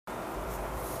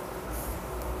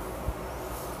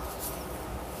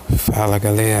Fala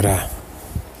galera,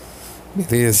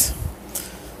 beleza?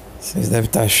 Vocês devem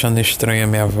estar achando estranha a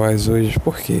minha voz hoje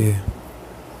porque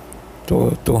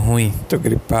tô ruim, tô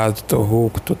gripado, tô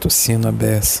rouco, tô tossindo a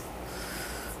beça.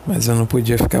 Mas eu não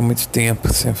podia ficar muito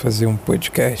tempo sem fazer um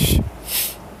podcast.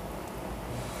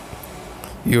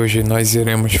 E hoje nós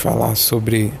iremos falar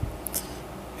sobre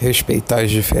respeitar as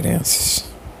diferenças.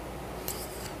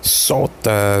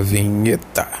 Solta a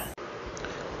vinheta.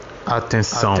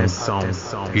 Atenção,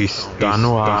 está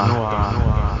no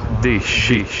ar,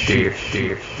 Deixite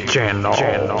Channel.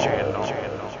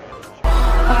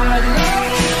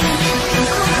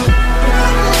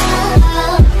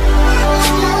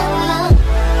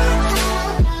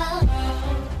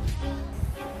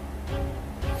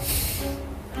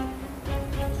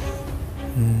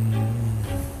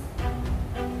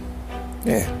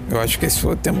 Eu acho que esse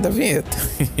foi o tempo da vinheta.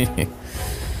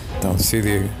 Então se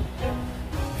liga.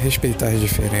 Respeitar as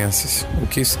diferenças. O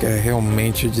que isso quer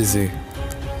realmente dizer?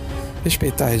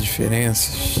 Respeitar as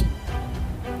diferenças,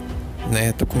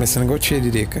 né? Tô começando igual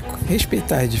tiririca.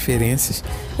 Respeitar as diferenças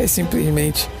é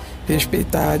simplesmente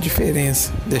respeitar a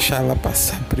diferença, deixar ela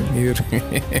passar primeiro.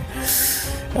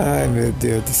 Ai meu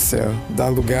Deus do céu, dar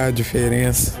lugar à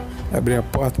diferença, abrir a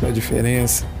porta para a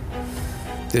diferença,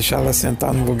 deixar ela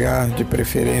sentar no lugar de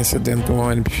preferência dentro do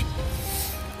ônibus.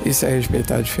 Isso é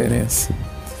respeitar a diferença.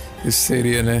 Isso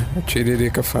seria, né, a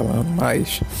tiririca falando.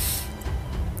 Mas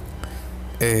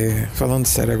falando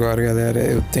sério agora, galera,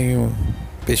 eu tenho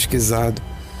pesquisado,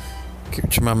 que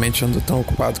ultimamente ando tão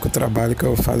ocupado com o trabalho que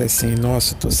eu falo assim,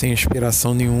 nossa, tô sem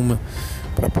inspiração nenhuma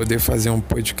para poder fazer um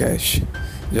podcast.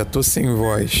 Já tô sem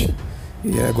voz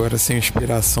e agora sem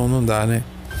inspiração não dá, né?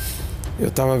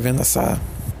 Eu tava vendo essa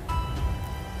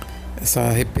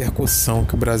repercussão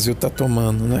que o Brasil tá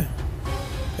tomando, né?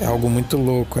 É algo muito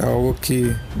louco, é algo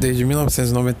que desde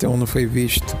 1991 não foi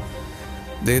visto.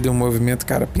 Desde o movimento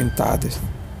Cara Pintada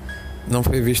não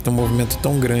foi visto um movimento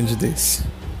tão grande desse.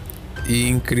 E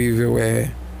incrível é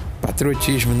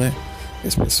patriotismo, né?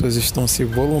 As pessoas estão se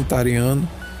voluntariando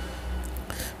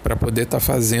para poder estar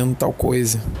fazendo tal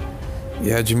coisa. E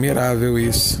é admirável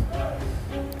isso.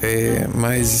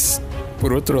 Mas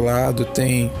por outro lado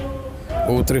tem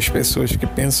outras pessoas que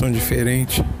pensam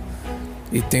diferente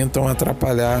e tentam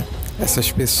atrapalhar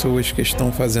essas pessoas que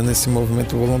estão fazendo esse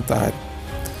movimento voluntário.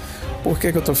 Por que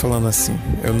eu estou falando assim?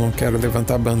 Eu não quero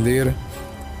levantar bandeira,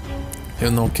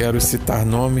 eu não quero citar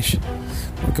nomes,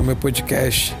 porque o meu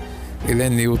podcast ele é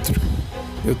neutro.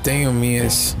 Eu tenho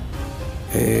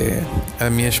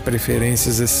as minhas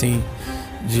preferências assim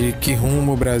de que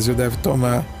rumo o Brasil deve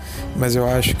tomar, mas eu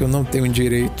acho que eu não tenho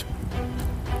direito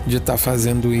de estar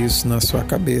fazendo isso na sua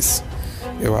cabeça.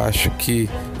 Eu acho que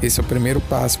esse é o primeiro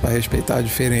passo para respeitar a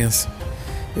diferença.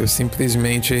 Eu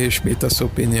simplesmente respeito a sua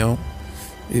opinião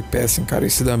e peço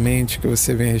encarecidamente que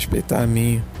você venha respeitar a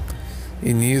minha.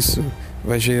 E nisso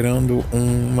vai gerando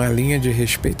uma linha de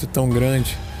respeito tão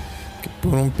grande que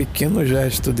por um pequeno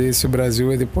gesto desse o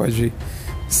Brasil ele pode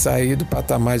sair do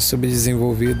patamar de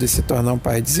subdesenvolvido e se tornar um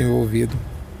país desenvolvido.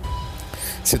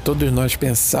 Se todos nós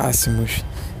pensássemos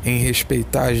em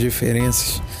respeitar as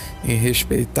diferenças, em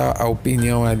respeitar a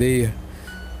opinião alheia,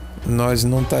 nós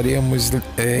não estaríamos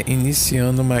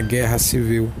iniciando uma guerra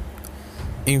civil.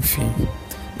 Enfim,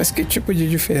 mas que tipo de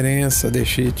diferença,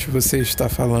 Deixite, você está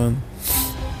falando?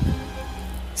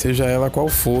 Seja ela qual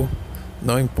for,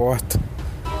 não importa,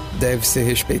 deve ser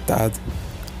respeitada.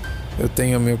 Eu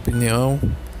tenho a minha opinião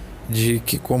de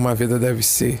que como a vida deve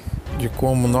ser, de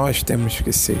como nós temos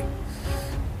que ser.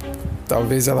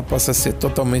 Talvez ela possa ser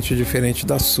totalmente diferente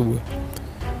da sua,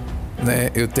 né?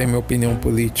 Eu tenho minha opinião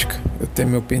política, eu tenho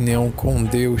minha opinião com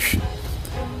Deus,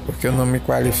 porque eu não me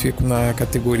qualifico na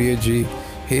categoria de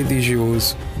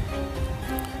religioso.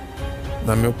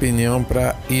 Na minha opinião,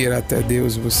 para ir até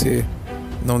Deus, você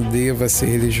não deva ser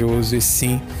religioso e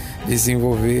sim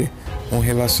desenvolver um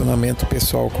relacionamento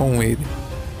pessoal com Ele.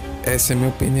 Essa é a minha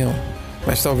opinião.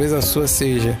 Mas talvez a sua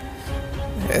seja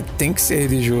tem que ser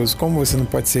religioso. Como você não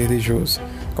pode ser religioso?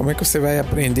 Como é que você vai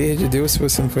aprender de Deus se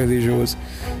você não for religioso?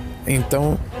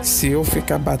 Então, se eu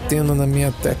ficar batendo na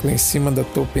minha tecla em cima da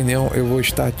tua opinião, eu vou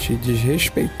estar te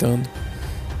desrespeitando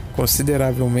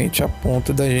consideravelmente a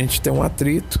ponto da gente ter um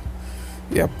atrito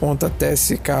e a ponto até,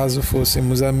 se caso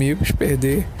fôssemos amigos,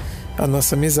 perder a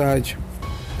nossa amizade.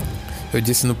 Eu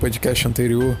disse no podcast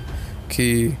anterior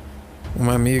que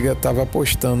uma amiga estava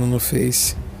postando no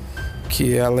Face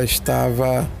que ela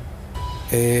estava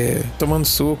tomando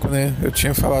suco, né? Eu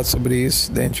tinha falado sobre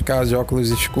isso dentro de casa de óculos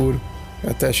escuros.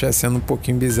 Eu até achei sendo um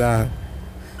pouquinho bizarro.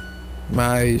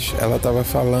 Mas ela estava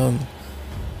falando,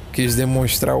 quis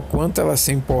demonstrar o quanto ela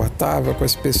se importava com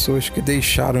as pessoas que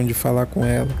deixaram de falar com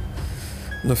ela.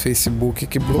 no Facebook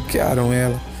que bloquearam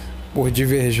ela por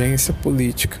divergência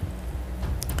política.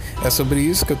 É sobre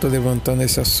isso que eu tô levantando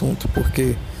esse assunto,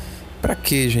 porque pra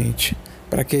que, gente?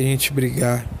 Pra que a gente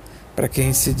brigar? Pra que a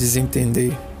gente se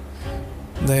desentender?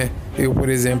 Né? Eu, por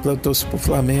exemplo, eu torço pro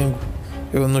Flamengo.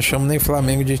 Eu não chamo nem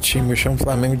Flamengo de time, eu chamo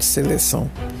Flamengo de seleção.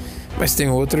 Mas tem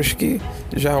outros que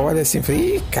já olham assim e falam: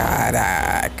 ih,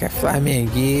 caraca,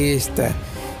 flamenguista,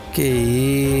 que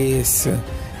isso?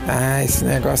 Ah, esse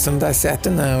negócio não dá certo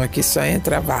não, aqui só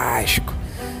entra Vasco.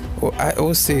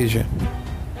 Ou seja,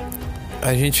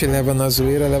 a gente leva na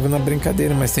zoeira, leva na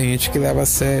brincadeira, mas tem gente que leva a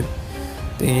sério.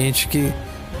 Tem gente que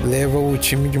leva o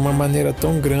time de uma maneira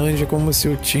tão grande como se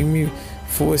o time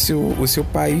fosse o seu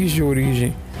país de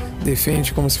origem.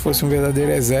 Defende como se fosse um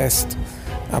verdadeiro exército,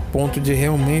 a ponto de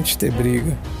realmente ter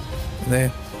briga,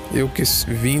 né? Eu que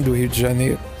vim do Rio de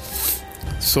Janeiro,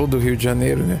 sou do Rio de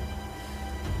Janeiro, né?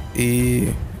 E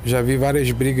já vi várias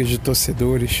brigas de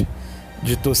torcedores,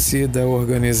 de torcida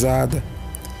organizada,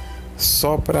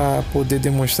 só para poder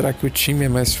demonstrar que o time é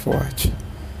mais forte.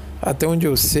 Até onde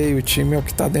eu sei, o time é o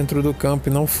que está dentro do campo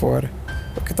e não fora.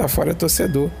 O que está fora é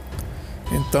torcedor.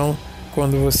 Então,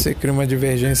 quando você cria uma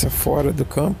divergência fora do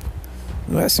campo,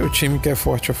 não é seu time que é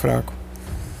forte ou fraco.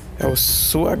 É a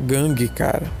sua gangue,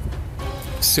 cara.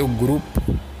 Seu grupo,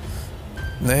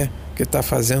 né? Que está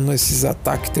fazendo esses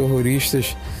ataques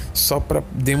terroristas só para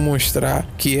demonstrar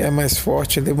que é mais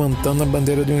forte, levantando a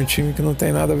bandeira de um time que não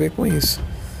tem nada a ver com isso.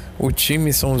 O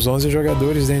time são os 11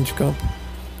 jogadores dentro de campo.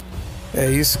 É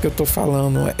isso que eu tô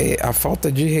falando. A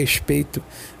falta de respeito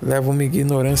leva uma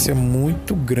ignorância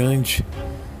muito grande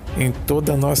em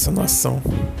toda a nossa nação.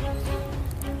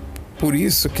 Por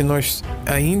isso que nós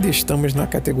ainda estamos na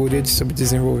categoria de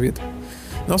subdesenvolvido.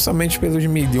 Não somente pelos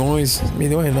milhões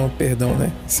não, perdão,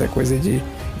 né? Isso é coisa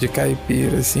de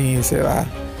caipira, assim, sei lá,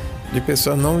 de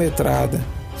pessoa não letrada.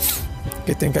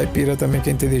 Porque tem caipira também que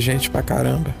é inteligente pra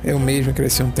caramba. Eu mesmo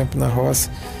cresci um tempo na roça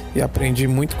e aprendi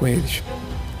muito com eles.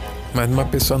 Mas uma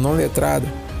pessoa não letrada,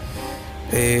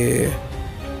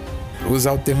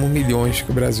 usar o termo milhões que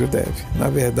o Brasil deve. Na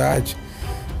verdade,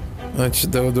 antes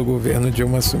do governo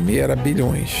Dilma assumir, era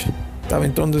bilhões. Estava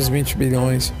em torno dos 20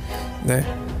 bilhões, né?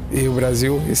 E o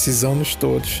Brasil, esses anos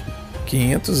todos,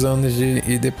 500 anos de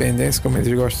independência, como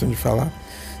eles gostam de falar,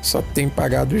 só tem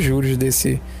pagado os juros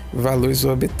desse valor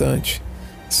exorbitante.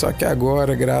 Só que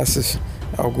agora, graças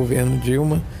ao governo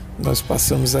Dilma, nós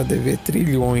passamos a dever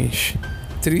trilhões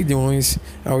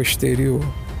ao exterior.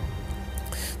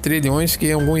 Trilhões que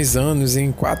em alguns anos,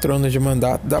 em 4 anos de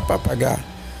mandato, dá para pagar,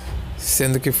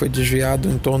 sendo que foi desviado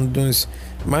em torno de uns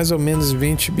mais ou menos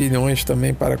 20 bilhões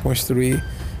também para construir,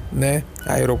 né,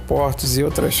 aeroportos e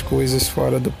outras coisas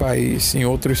fora do país, em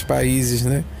outros países,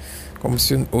 né, como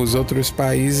se os outros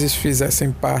países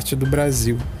fizessem parte do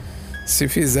Brasil. Se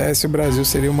fizesse, o Brasil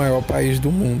seria o maior país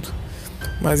do mundo.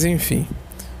 Mas enfim,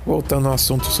 voltando ao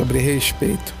assunto sobre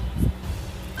respeito,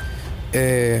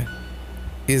 é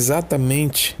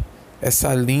exatamente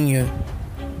essa linha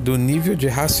do nível de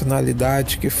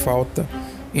racionalidade que falta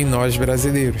em nós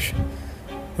brasileiros.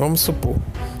 Vamos supor,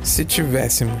 se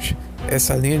tivéssemos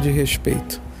essa linha de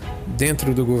respeito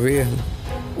dentro do governo,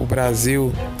 o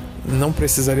Brasil não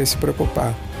precisaria se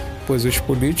preocupar, pois os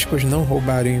políticos não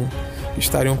roubariam,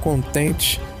 estariam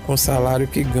contentes com o salário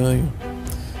que ganham.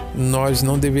 Nós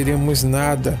não deveríamos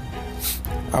nada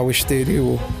ao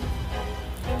exterior.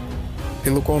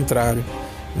 Pelo contrário,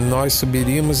 nós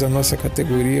subiríamos a nossa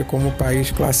categoria como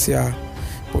país classe A,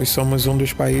 pois somos um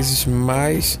dos países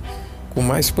com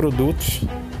mais produtos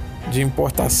de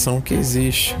importação que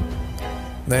existe,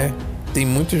 né? Tem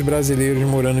muitos brasileiros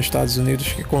morando nos Estados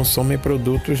Unidos que consomem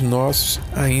produtos nossos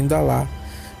ainda lá.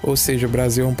 Ou seja, o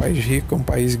Brasil é um país rico, é um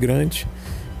país grande,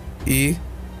 e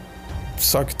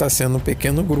só que está sendo um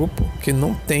pequeno grupo que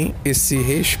não tem esse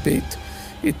respeito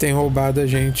e tem roubado a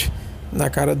gente na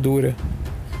cara dura.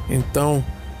 Então,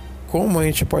 como a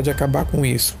gente pode acabar com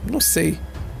isso? Não sei,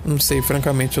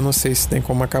 francamente eu não sei se tem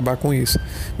como acabar com isso,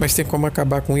 mas tem como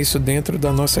acabar com isso dentro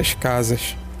das nossas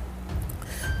casas,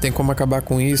 tem como acabar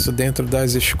com isso dentro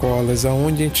das escolas,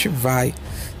 aonde a gente vai,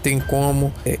 tem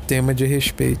como tema de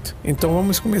respeito. Então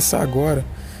vamos começar agora,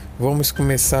 vamos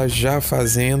começar já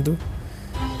fazendo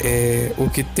o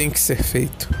que tem que ser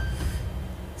feito,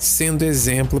 sendo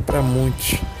exemplo para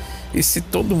muitos. E se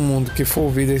todo mundo que for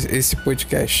ouvir esse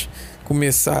podcast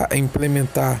começar a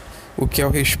implementar o que é o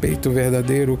respeito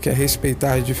verdadeiro, o que é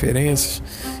respeitar as diferenças,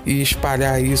 e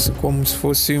espalhar isso como se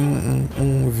fosse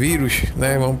um vírus,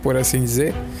 né, vamos por assim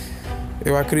dizer,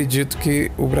 eu acredito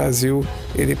que o Brasil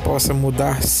ele possa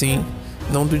mudar sim,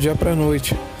 não do dia para a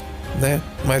noite, né,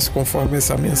 mas conforme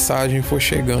essa mensagem for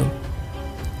chegando,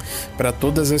 para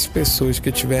todas as pessoas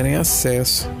que tiverem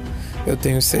acesso. Eu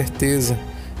tenho certeza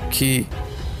que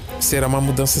será uma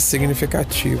mudança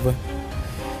significativa.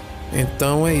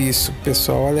 Então é isso,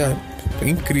 pessoal. Olha, é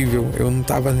incrível. Eu não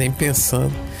estava nem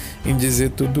pensando em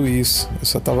dizer tudo isso. Eu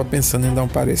só estava pensando em dar um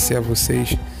parecer a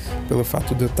vocês pelo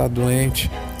fato de eu estar doente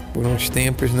por uns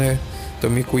tempos, né? Tô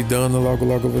me cuidando, logo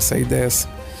eu vou sair dessa.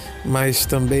 Mas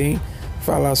também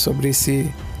falar sobre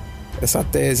essa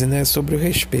tese, né? Sobre o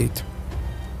respeito.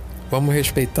 Vamos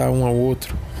respeitar um ao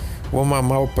outro. Vamos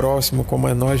amar o próximo como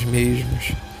a nós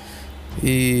mesmos.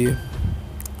 E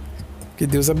que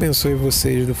Deus abençoe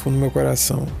vocês do fundo do meu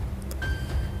coração.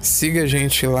 Siga a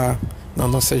gente lá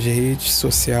nas nossas redes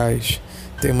sociais.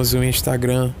 Temos o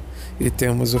Instagram e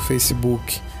temos o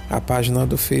Facebook. A página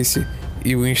do Face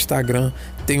e o Instagram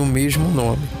tem o mesmo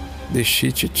nome, The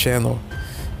Shit Channel.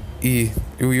 E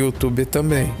o YouTube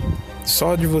também.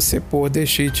 Só de você pôr The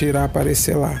Shit irá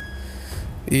aparecer lá.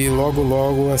 E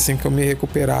logo, assim que eu me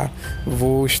recuperar,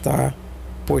 vou estar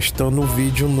postando um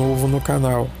vídeo novo no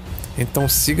canal. Então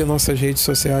siga nossas redes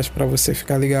sociais para você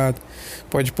ficar ligado.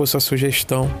 Pode pôr sua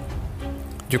sugestão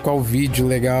de qual vídeo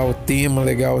legal, tema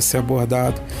legal a ser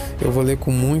abordado. Eu vou ler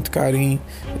com muito carinho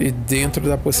e, dentro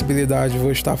da possibilidade,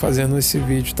 vou estar fazendo esse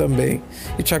vídeo também.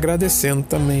 E te agradecendo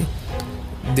também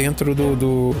dentro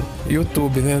do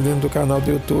YouTube, né? Dentro do canal do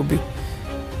YouTube,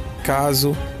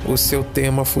 caso o seu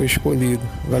tema for escolhido.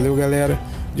 Valeu, galera.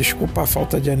 Desculpa a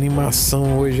falta de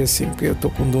animação hoje, assim, porque eu tô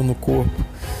com dor no corpo,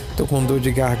 tô com dor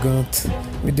de garganta,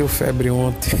 me deu febre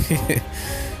ontem.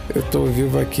 Eu tô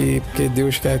vivo aqui porque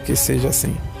Deus quer que seja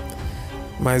assim.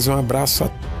 Mais um abraço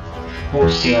a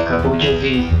Você acabou de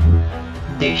ouvir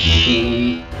The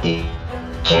Shit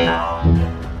Channel.